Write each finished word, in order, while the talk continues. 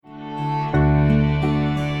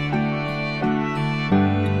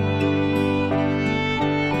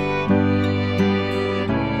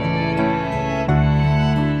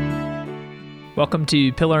Welcome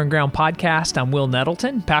to Pillar and Ground Podcast. I'm Will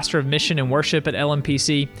Nettleton, pastor of mission and worship at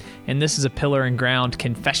LMPC, and this is a Pillar and Ground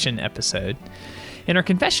confession episode. In our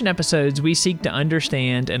confession episodes, we seek to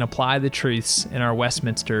understand and apply the truths in our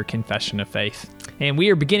Westminster Confession of Faith. And we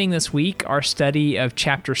are beginning this week our study of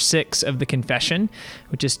chapter 6 of the Confession,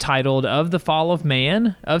 which is titled, Of the Fall of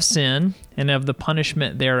Man, of Sin, and of the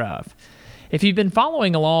Punishment Thereof. If you've been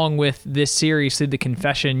following along with this series through the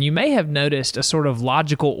confession, you may have noticed a sort of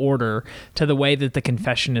logical order to the way that the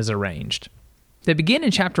confession is arranged. They begin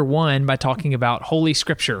in chapter 1 by talking about Holy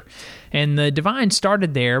Scripture, and the divine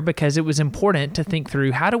started there because it was important to think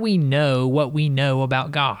through how do we know what we know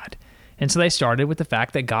about God. And so they started with the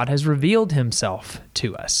fact that God has revealed himself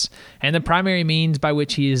to us, and the primary means by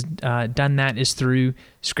which he has done that is through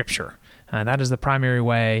Scripture. That is the primary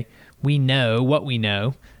way we know what we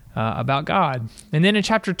know about God. And then in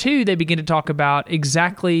chapter 2, they begin to talk about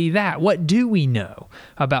exactly that. What do we know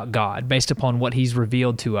about God based upon what he's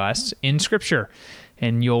revealed to us in Scripture?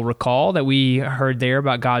 And you'll recall that we heard there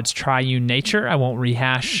about God's triune nature. I won't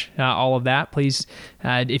rehash all of that. Please,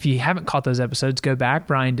 if you haven't caught those episodes, go back.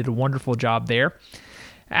 Brian did a wonderful job there.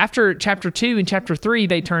 After chapter 2 and chapter 3,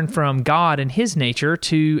 they turn from God and his nature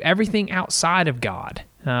to everything outside of God,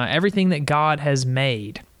 everything that God has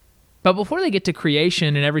made. But before they get to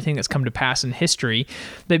creation and everything that's come to pass in history,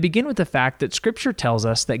 they begin with the fact that Scripture tells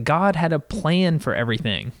us that God had a plan for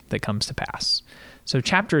everything that comes to pass. So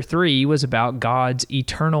chapter 3 was about God's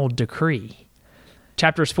eternal decree.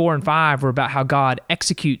 Chapters 4 and 5 were about how God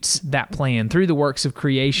executes that plan through the works of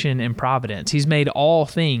creation and providence. He's made all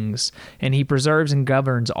things, and he preserves and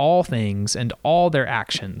governs all things and all their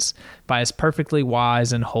actions by his perfectly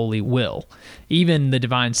wise and holy will. Even, the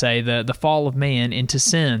divine say, the fall of man into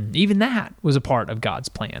sin, even that was a part of God's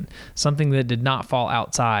plan, something that did not fall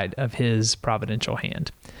outside of his providential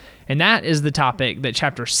hand. And that is the topic that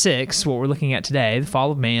chapter 6, what we're looking at today, the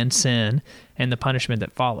fall of man, sin, and the punishment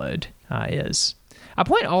that followed, is. I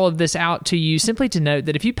point all of this out to you simply to note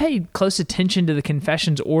that if you pay close attention to the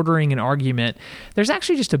confession's ordering and argument, there's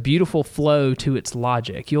actually just a beautiful flow to its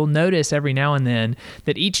logic. You'll notice every now and then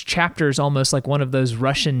that each chapter is almost like one of those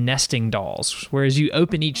Russian nesting dolls, whereas you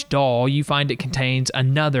open each doll, you find it contains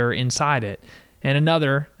another inside it, and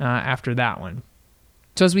another after that one.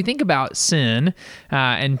 So as we think about sin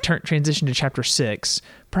and transition to chapter 6,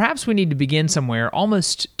 perhaps we need to begin somewhere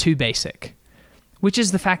almost too basic, which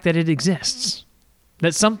is the fact that it exists.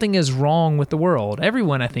 That something is wrong with the world.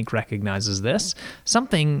 Everyone, I think, recognizes this.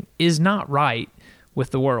 Something is not right with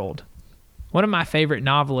the world. One of my favorite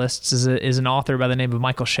novelists is an author by the name of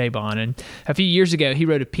Michael Chabon, and a few years ago he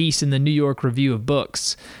wrote a piece in the New York Review of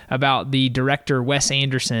Books about the director Wes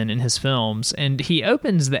Anderson and his films, and he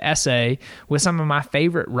opens the essay with some of my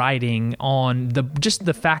favorite writing on just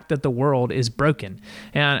the fact that the world is broken.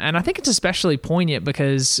 And I think it's especially poignant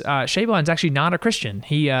because Chabon's actually not a Christian.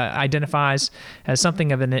 He identifies as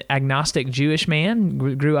something of an agnostic Jewish man,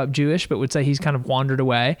 grew up Jewish, but would say he's kind of wandered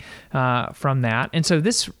away from that. And so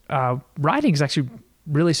this writing is actually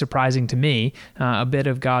really surprising to me, a bit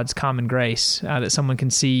of God's common grace, that someone can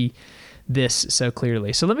see this so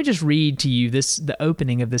clearly. So let me just read to you the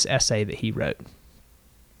opening of this essay that he wrote.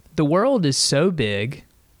 The world is so big,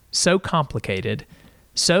 so complicated,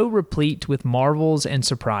 so replete with marvels and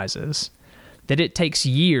surprises, that it takes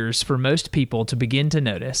years for most people to begin to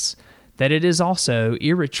notice that it is also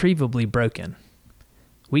irretrievably broken.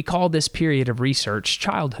 We call this period of research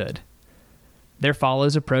childhood. There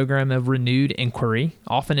follows a program of renewed inquiry,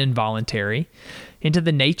 often involuntary, into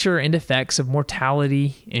the nature and effects of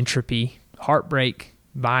mortality, entropy, heartbreak,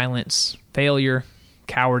 violence, failure,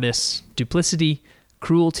 cowardice, duplicity,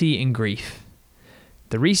 cruelty, and grief.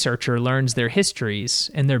 The researcher learns their histories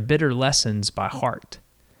and their bitter lessons by heart.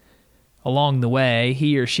 Along the way,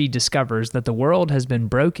 he or she discovers that the world has been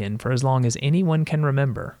broken for as long as anyone can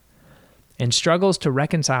remember, and struggles to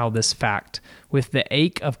reconcile this fact with the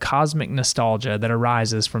ache of cosmic nostalgia that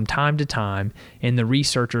arises from time to time in the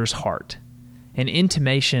researcher's heart, an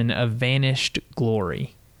intimation of vanished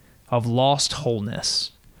glory, of lost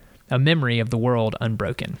wholeness, a memory of the world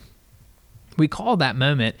unbroken. We call that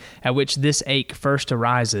moment at which this ache first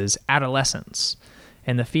arises adolescence,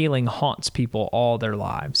 and the feeling haunts people all their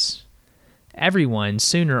lives. Everyone,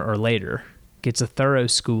 sooner or later, gets a thorough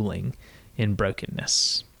schooling in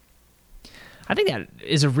brokenness. I think that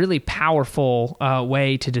is a really powerful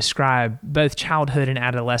way to describe both childhood and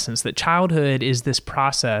adolescence, that childhood is this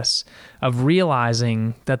process of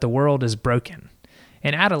realizing that the world is broken.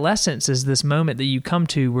 And adolescence is this moment that you come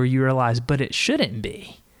to where you realize, but it shouldn't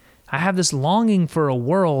be. I have this longing for a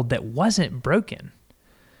world that wasn't broken.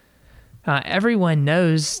 Everyone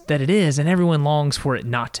knows that it is, and everyone longs for it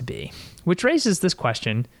not to be. Which raises this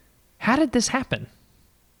question, how did this happen?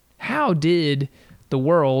 How did the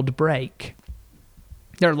world break?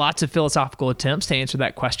 There are lots of philosophical attempts to answer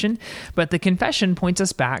that question, but the confession points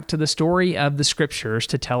us back to the story of the scriptures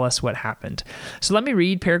to tell us what happened. So let me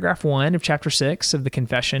read paragraph 1 of chapter 6 of the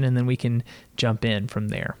confession, and then we can jump in from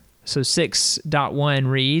there. So 6.1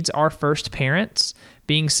 reads, "Our first parents,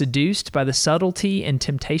 being seduced by the subtlety and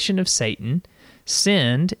temptation of Satan,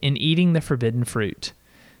 sinned in eating the forbidden fruit.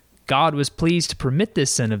 God was pleased to permit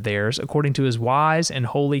this sin of theirs according to his wise and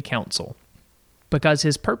holy counsel, because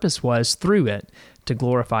his purpose was, through it, to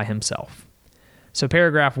glorify himself." So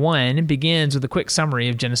paragraph 1 begins with a quick summary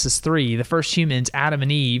of Genesis 3. The first humans, Adam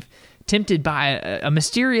and Eve, tempted by a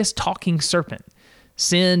mysterious talking serpent,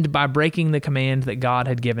 sinned by breaking the command that God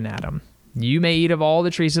had given Adam. You may eat of all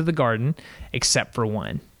the trees of the garden, except for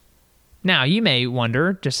one. Now, you may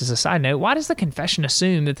wonder, just as a side note, why does the confession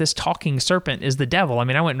assume that this talking serpent is the devil? I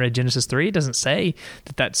mean, I went and read Genesis 3. It doesn't say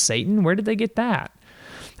that that's Satan. Where did they get that?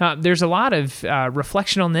 There's a lot of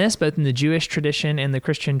reflection on this, both in the Jewish tradition and the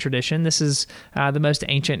Christian tradition. This is the most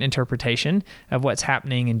ancient interpretation of what's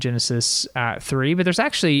happening in Genesis 3. But there's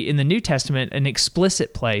actually, in the New Testament, an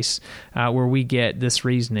explicit place where we get this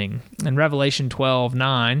reasoning. In Revelation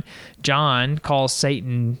 12:9, John calls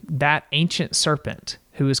Satan that ancient serpent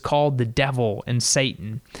who is called the devil and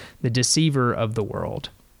Satan, the deceiver of the world.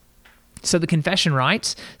 So the confession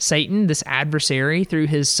writes, Satan, this adversary, through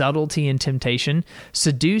his subtlety and temptation,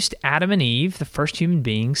 seduced Adam and Eve, the first human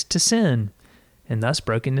beings, to sin, and thus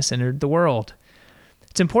brokenness entered the world.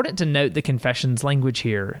 It's important to note the confession's language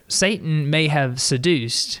here. Satan may have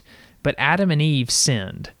seduced, but Adam and Eve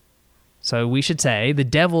sinned. So we should say the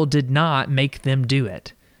devil did not make them do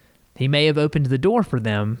it. He may have opened the door for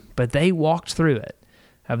them, but they walked through it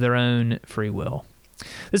of their own free will.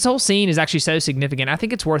 This whole scene is actually so significant. I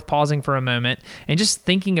think it's worth pausing for a moment and just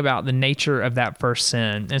thinking about the nature of that first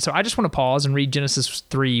sin. And so I just want to pause and read Genesis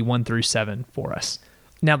 3:1-7 for us.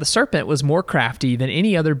 "Now the serpent was more crafty than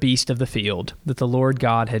any other beast of the field that the Lord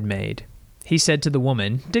God had made. He said to the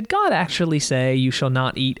woman, 'Did God actually say, you shall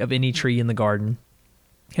not eat of any tree in the garden?'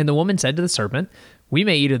 And the woman said to the serpent, 'We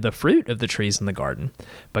may eat of the fruit of the trees in the garden.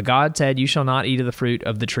 But God said, you shall not eat of the fruit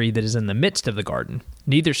of the tree that is in the midst of the garden,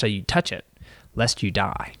 neither shall you touch it, lest you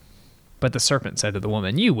die.' But the serpent said to the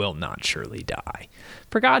woman, 'You will not surely die.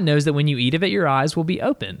 For God knows that when you eat of it, your eyes will be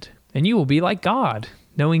opened, and you will be like God,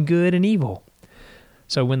 knowing good and evil.'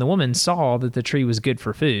 So when the woman saw that the tree was good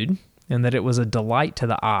for food, and that it was a delight to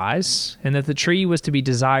the eyes, and that the tree was to be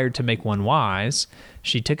desired to make one wise,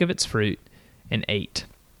 she took of its fruit and ate.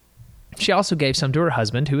 She also gave some to her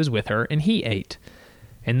husband who was with her, and he ate.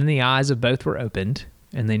 And then the eyes of both were opened,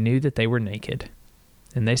 and they knew that they were naked.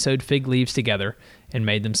 And they sewed fig leaves together and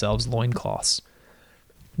made themselves loincloths."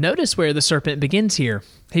 Notice where the serpent begins here.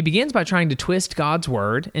 He begins by trying to twist God's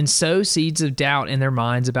word and sow seeds of doubt in their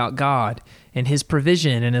minds about God and his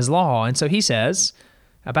provision and his law. And so he says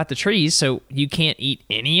about the trees, so you can't eat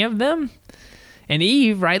any of them? And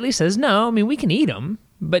Eve rightly says, no, we can eat them.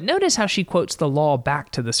 But notice how she quotes the law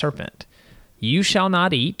back to the serpent. "You shall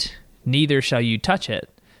not eat, neither shall you touch it,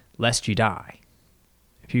 lest you die."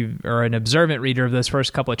 If you are an observant reader of those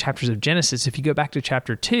first couple of chapters of Genesis, if you go back to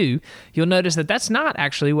chapter 2, you'll notice that that's not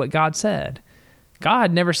actually what God said.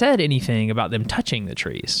 God never said anything about them touching the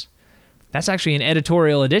trees. That's actually an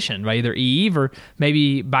editorial addition by either Eve or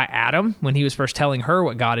maybe by Adam when he was first telling her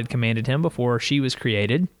what God had commanded him before she was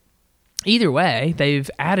created. Either way, they've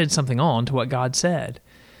added something on to what God said.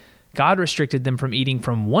 God restricted them from eating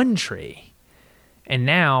from one tree, and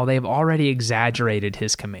now they've already exaggerated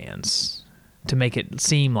his commands to make it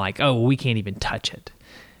seem like, we can't even touch it.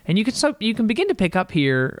 And you can begin to pick up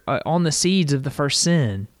here on the seeds of the first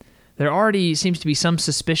sin. There already seems to be some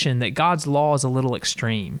suspicion that God's law is a little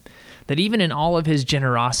extreme, that even in all of his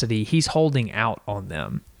generosity, he's holding out on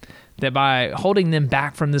them, that by holding them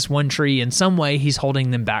back from this one tree, in some way, he's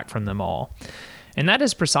holding them back from them all. And that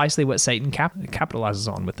is precisely what Satan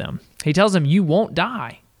capitalizes on with them. He tells them, you won't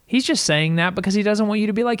die. He's just saying that because he doesn't want you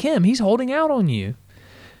to be like him. He's holding out on you.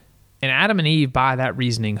 And Adam and Eve buy that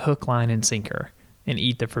reasoning hook, line, and sinker and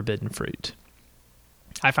eat the forbidden fruit.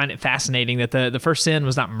 I find it fascinating that the first sin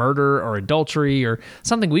was not murder or adultery or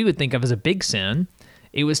something we would think of as a big sin.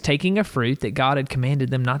 It was taking a fruit that God had commanded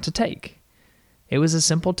them not to take. It was a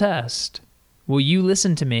simple test. Will you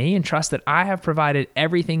listen to me and trust that I have provided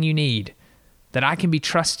everything you need, that I can be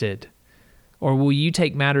trusted? Or will you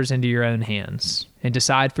take matters into your own hands and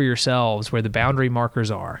decide for yourselves where the boundary markers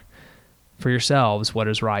are? For yourselves what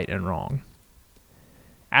is right and wrong.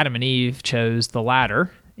 Adam and Eve chose the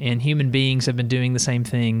latter, and human beings have been doing the same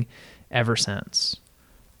thing ever since.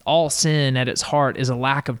 All sin at its heart is a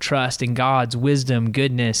lack of trust in God's wisdom,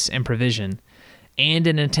 goodness, and provision, and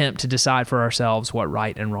an attempt to decide for ourselves what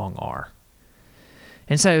right and wrong are.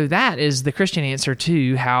 And so that is the Christian answer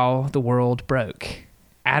to how the world broke.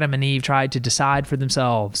 Adam and Eve tried to decide for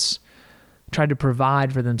themselves, tried to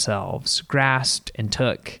provide for themselves, grasped and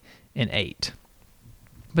took and ate.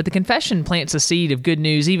 But the confession plants a seed of good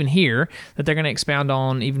news even here that they're going to expound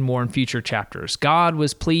on even more in future chapters. God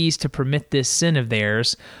was pleased to permit this sin of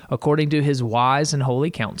theirs according to his wise and holy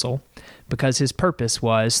counsel, because his purpose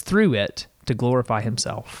was, through it, to glorify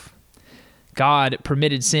himself. God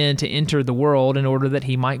permitted sin to enter the world in order that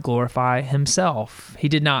he might glorify himself. He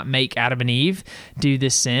did not make Adam and Eve do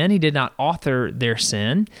this sin. He did not author their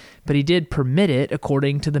sin, but he did permit it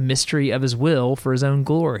according to the mystery of his will for his own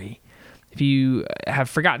glory. If you have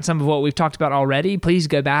forgotten some of what we've talked about already, please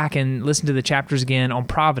go back and listen to the chapters again on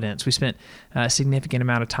providence. We spent a significant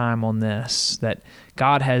amount of time on this, that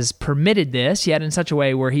God has permitted this, yet in such a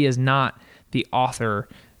way where he is not the author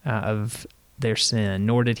of their sin,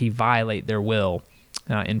 nor did he violate their will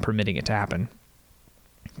in permitting it to happen.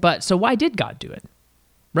 But so why did God do it?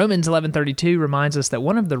 Romans 11:32 reminds us that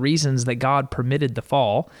one of the reasons that God permitted the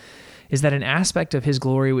fall is that an aspect of his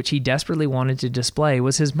glory which he desperately wanted to display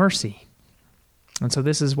was his mercy. And so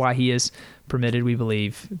this is why he has permitted, we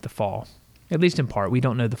believe, the fall. At least in part. We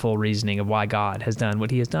don't know the full reasoning of why God has done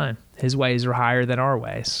what he has done. His ways are higher than our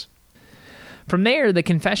ways. From there, the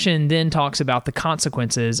confession then talks about the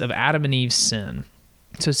consequences of Adam and Eve's sin.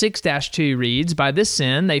 So 6-2 reads, "By this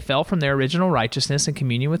sin they fell from their original righteousness and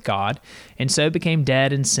communion with God, and so became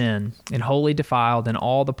dead in sin, and wholly defiled in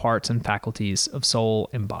all the parts and faculties of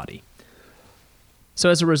soul and body." So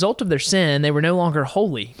as a result of their sin, they were no longer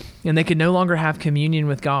holy, and they could no longer have communion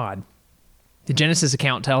with God. The Genesis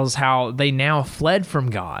account tells how they now fled from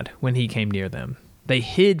God when he came near them. They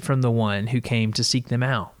hid from the one who came to seek them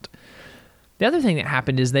out. The other thing that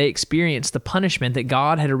happened is they experienced the punishment that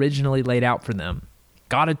God had originally laid out for them.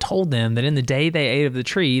 God had told them that in the day they ate of the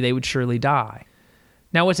tree, they would surely die.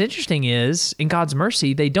 Now, what's interesting is, in God's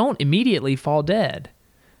mercy, they don't immediately fall dead,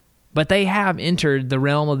 but they have entered the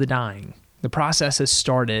realm of the dying. The process has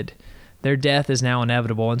started. Their death is now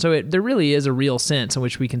inevitable, and so there really is a real sense in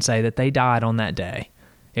which we can say that they died on that day.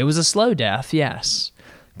 It was a slow death, yes,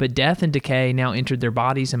 but death and decay now entered their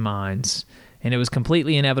bodies and minds, and it was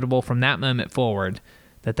completely inevitable from that moment forward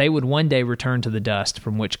that they would one day return to the dust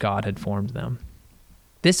from which God had formed them.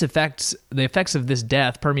 The effects of this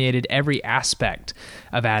death permeated every aspect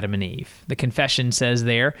of Adam and Eve. The confession says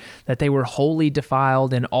there that they were wholly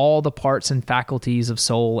defiled in all the parts and faculties of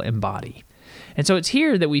soul and body. And so it's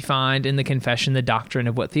here that we find in the confession the doctrine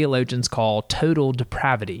of what theologians call total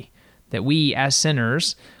depravity, that we as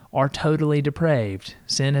sinners are totally depraved.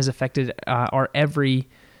 Sin has affected our every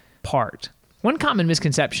part. One common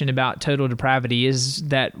misconception about total depravity is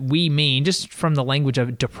that we mean, just from the language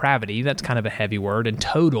of depravity, that's kind of a heavy word, and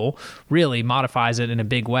total really modifies it in a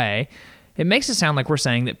big way. It makes it sound like we're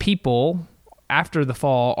saying that people after the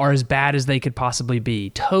fall are as bad as they could possibly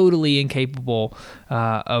be, totally incapable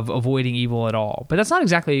of avoiding evil at all. But that's not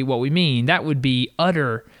exactly what we mean. That would be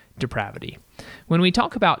utter depravity. When we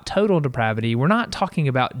talk about total depravity, we're not talking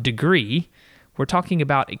about degree, we're talking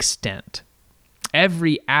about extent.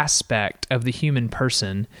 Every aspect of the human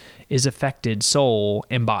person is affected, soul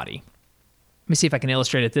and body. Let me see if I can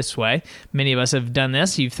illustrate it this way. Many of us have done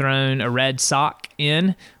this. You've thrown a red sock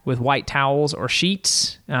in with white towels or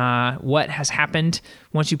sheets. What has happened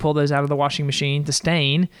once you pull those out of the washing machine? The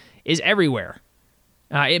stain is everywhere.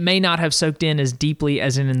 It may not have soaked in as deeply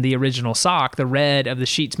as in the original sock. The red of the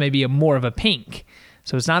sheets may be more of a pink.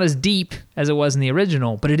 So it's not as deep as it was in the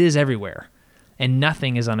original, but it is everywhere, and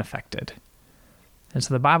nothing is unaffected. And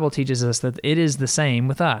so the Bible teaches us that it is the same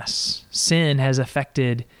with us. Sin has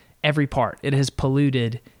affected every part. It has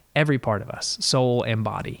polluted every part of us, soul and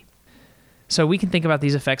body. So we can think about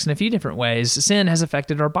these effects in a few different ways. Sin has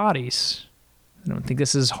affected our bodies. I don't think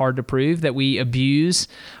this is hard to prove, that we abuse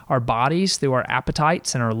our bodies through our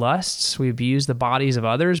appetites and our lusts. We abuse the bodies of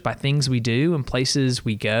others by things we do and places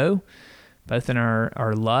we go, both in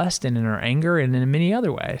our lust and in our anger and in many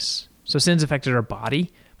other ways. So sin's affected our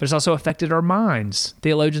body, but it's also affected our minds.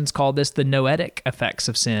 Theologians call this the noetic effects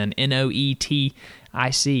of sin, Noetic.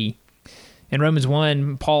 In Romans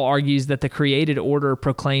 1, Paul argues that the created order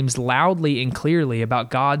proclaims loudly and clearly about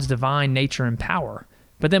God's divine nature and power.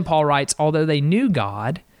 But then Paul writes, although they knew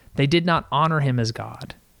God, they did not honor him as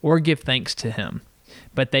God or give thanks to him,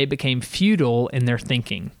 but they became futile in their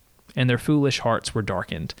thinking, and their foolish hearts were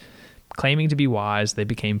darkened. Claiming to be wise, they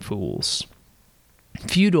became fools.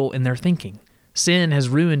 Futile in their thinking. Sin has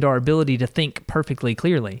ruined our ability to think perfectly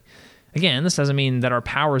clearly. Again, this doesn't mean that our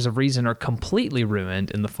powers of reason are completely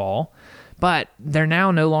ruined in the fall, but they're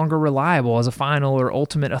now no longer reliable as a final or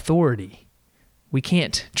ultimate authority. We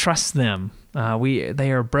can't trust them.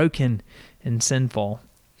 They are broken and sinful.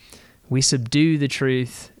 We subdue the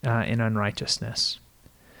truth in unrighteousness.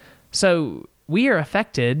 So we are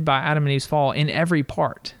affected by Adam and Eve's fall in every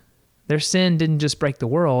part. Their sin didn't just break the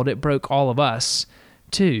world, it broke all of us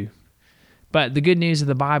too. But the good news of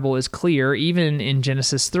the Bible is clear, even in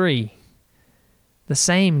Genesis 3. The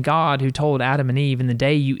same God who told Adam and Eve, "In the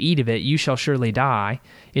day you eat of it, you shall surely die,"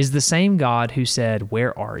 is the same God who said,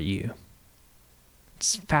 "Where are you?"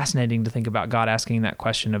 It's fascinating to think about God asking that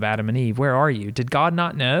question of Adam and Eve. Where are you? Did God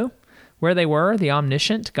not know where they were, the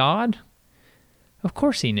omniscient God? Of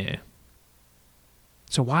course he knew.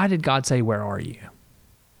 So why did God say, "Where are you"?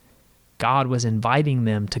 God was inviting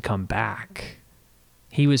them to come back.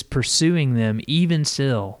 He was pursuing them even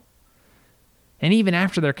still. And even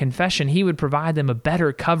after their confession, he would provide them a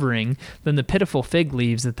better covering than the pitiful fig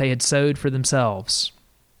leaves that they had sowed for themselves.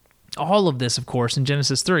 All of this, of course, in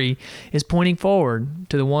Genesis 3, is pointing forward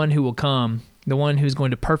to the one who will come, the one who's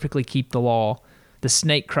going to perfectly keep the law, the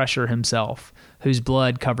snake crusher himself, whose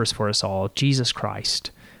blood covers for us all, Jesus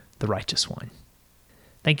Christ, the righteous one.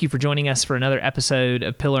 Thank you for joining us for another episode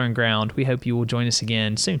of Pillar and Ground. We hope you will join us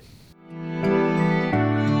again soon.